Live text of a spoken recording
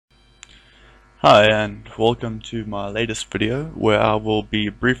Hi and welcome to my latest video where I will be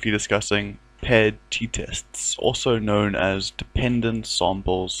briefly discussing paired t-tests, also known as dependent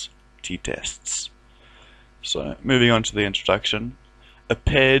samples t-tests. So moving on to the introduction, a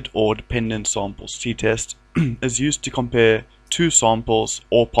paired or dependent samples t-test is used to compare two samples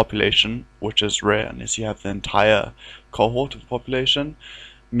or population, which is rare unless you have the entire cohort of the population,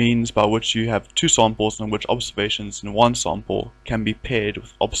 means by which you have two samples in which observations in one sample can be paired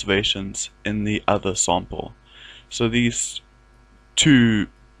with observations in the other sample. So these two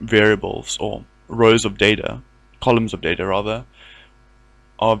variables or rows of data, columns of data rather,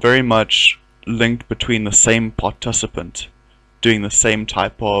 are very much linked between the same participant doing the same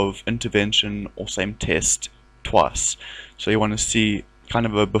type of intervention or same test twice. So you want to see kind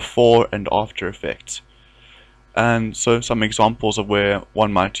of a before and after effect. And so some examples of where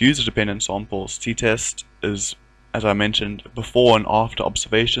one might use a dependent samples t-test is, as I mentioned, before and after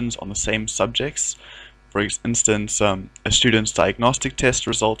observations on the same subjects. For instance, a student's diagnostic test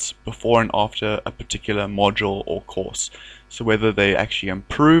results before and after a particular module or course. So whether they actually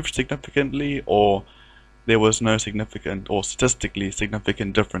improved significantly or there was no significant or statistically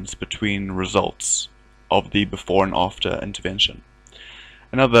significant difference between results of the before and after intervention.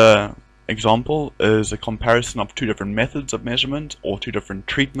 Another example is a comparison of two different methods of measurement or two different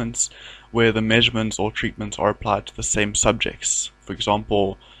treatments where the measurements or treatments are applied to the same subjects. For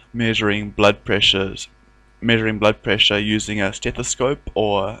example, measuring blood pressure using a stethoscope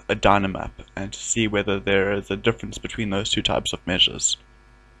or a dynamap, and to see whether there is a difference between those two types of measures.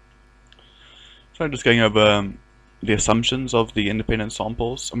 So I'm just going over the assumptions of the dependent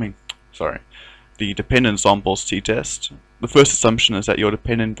samples t-test. The first assumption is that your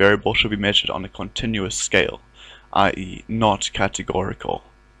dependent variable should be measured on a continuous scale, i.e. not categorical.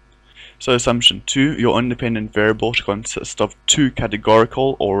 So assumption 2, your independent variable should consist of two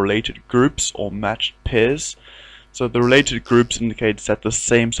categorical or related groups or matched pairs. So the related groups indicates that the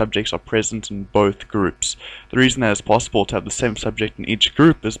same subjects are present in both groups. The reason that it's possible to have the same subject in each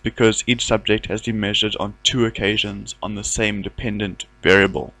group is because each subject has been measured on two occasions on the same dependent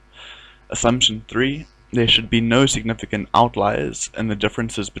variable. Assumption 3, there should be no significant outliers in the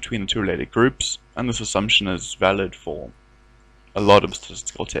differences between the two related groups, and this assumption is valid for a lot of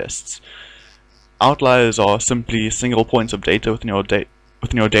statistical tests. Outliers are simply single points of data within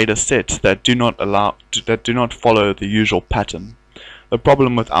your data set that do not follow the usual pattern. The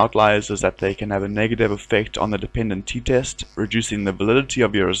problem with outliers is that they can have a negative effect on the dependent t-test, reducing the validity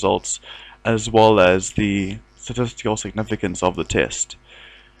of your results as well as the statistical significance of the test.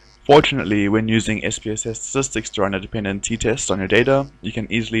 Fortunately, when using SPSS statistics to run a dependent t-test on your data, you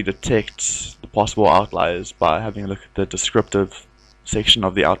can easily detect the possible outliers by having a look at the descriptive section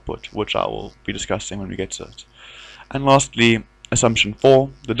of the output, which I will be discussing when we get to it. And lastly, assumption 4,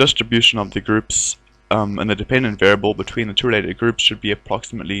 the distribution of the groups and the dependent variable between the two related groups should be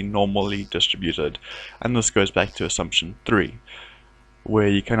approximately normally distributed. And this goes back to assumption 3, where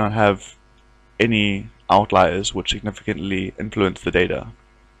you cannot have any outliers which significantly influence the data.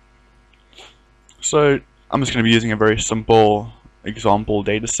 So I'm just going to be using a very simple example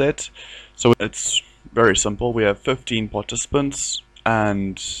data set. So it's very simple. We have 15 participants,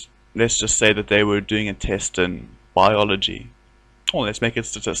 and let's just say that they were doing a test in biology. Or let's make it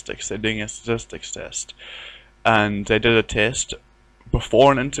statistics. They're doing a statistics test. And they did a test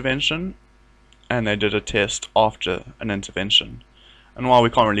before an intervention, and they did a test after an intervention. And while we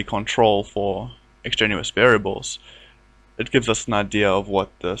can't really control for extraneous variables, it gives us an idea of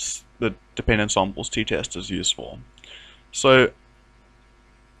what the dependent samples t-test is used for. So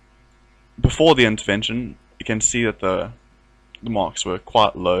before the intervention, you can see that the marks were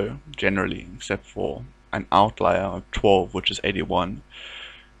quite low generally, except for an outlier of 12, which is 81,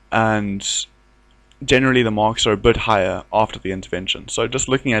 and generally the marks are a bit higher after the intervention. So just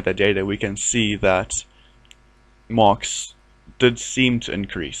looking at the data, we can see that marks did seem to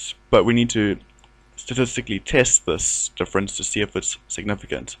increase, but we need to statistically test this difference to see if it's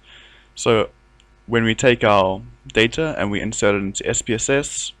significant. So when we take our data and we insert it into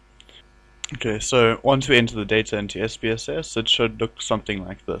SPSS, okay, so once we enter the data into SPSS, it should look something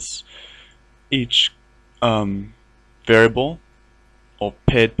like this. Each variable or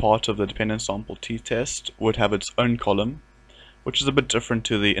paired part of the dependent sample t-test would have its own column, which is a bit different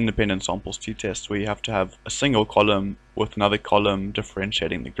to the independent samples t-test, where you have to have a single column with another column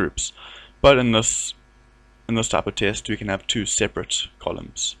differentiating the groups. But in this type of test, we can have two separate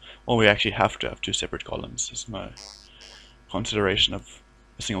columns. Well, we actually have to have two separate columns. There's no consideration of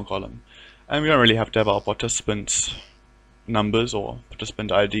a single column. And we don't really have to have our participant numbers or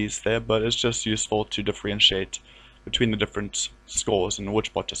participant IDs there, but it's just useful to differentiate between the different scores and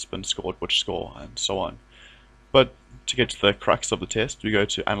which participant scored which score and so on. But to get to the crux of the test, we go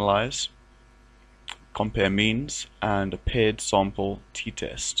to Analyze, Compare Means, and a Paired Sample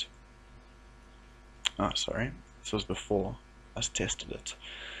t-test. Oh, sorry, this was before I tested it.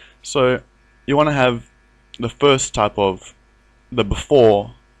 So you want to have the first type of the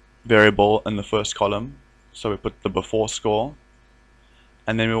before variable in the first column, so we put the before score,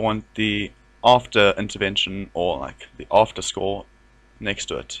 and then we want the after intervention, or like the after score, next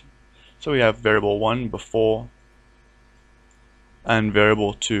to it. So we have variable 1 before and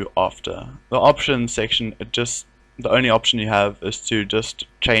variable 2 after. The options section, the only option you have is to just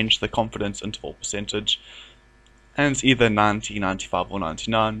change the confidence interval percentage, and it's either 90, 95 or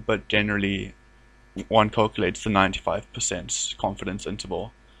 99, but generally one calculates the 95% confidence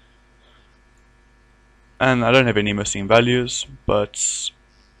interval. And I don't have any missing values, but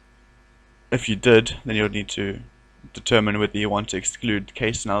if you did, then you would need to determine whether you want to exclude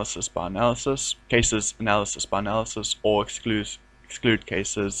cases analysis by analysis, or exclude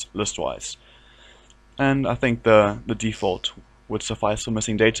cases listwise. And I think the default would suffice for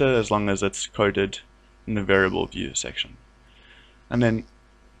missing data as long as it's coded in the variable view section. And then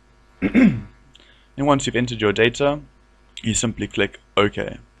and once you've entered your data, you simply click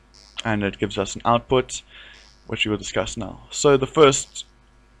OK, and it gives us an output, which we will discuss now. So the first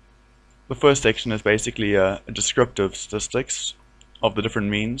section is basically a descriptive statistics of the different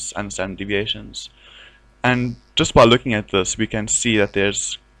means and standard deviations. And just by looking at this, we can see that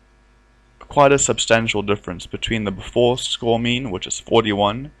there's quite a substantial difference between the before score mean, which is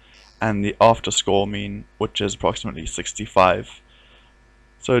 41, and the after score mean, which is approximately 65.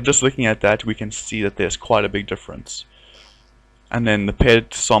 So just looking at that, we can see that there's quite a big difference. And then the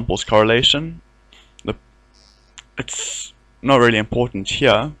paired samples correlation, it's not really important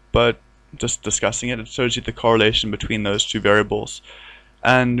here, but just discussing it, it shows you the correlation between those two variables,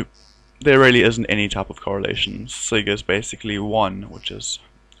 and there really isn't any type of correlation. SIG is basically 1, which is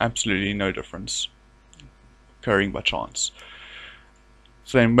absolutely no difference occurring by chance.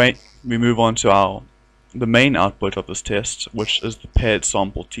 So then we move on to the main output of this test, which is the paired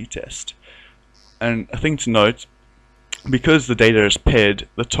sample t-test. And a thing to note, because the data is paired,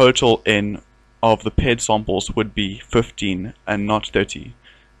 the total N of the paired samples would be 15 and not 30,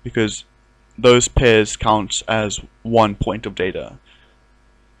 because those pairs count as 1 point of data,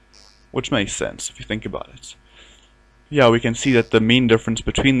 which makes sense if you think about it. Yeah, we can see that the mean difference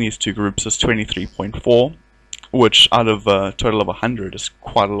between these two groups is 23.4, which out of a total of 100 is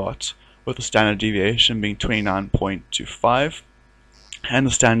quite a lot, with the standard deviation being 29.25 and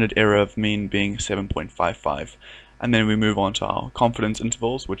the standard error of mean being 7.55. And then we move on to our confidence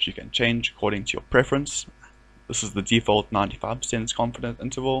intervals, which you can change according to your preference. This is the default 95% confidence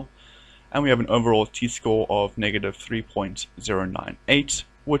interval, and we have an overall t-score of negative 3.098,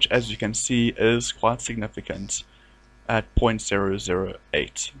 which, as you can see, is quite significant at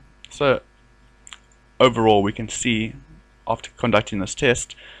 0.008. So overall, we can see after conducting this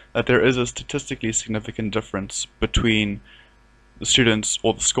test that there is a statistically significant difference between the students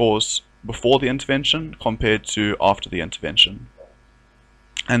or the scores before the intervention compared to after the intervention.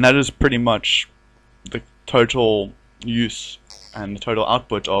 And that is pretty much the total use and the total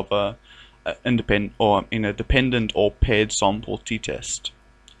output of a dependent or paired sample t-test.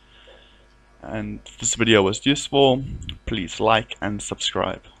 And if this video was useful, please like and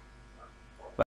subscribe.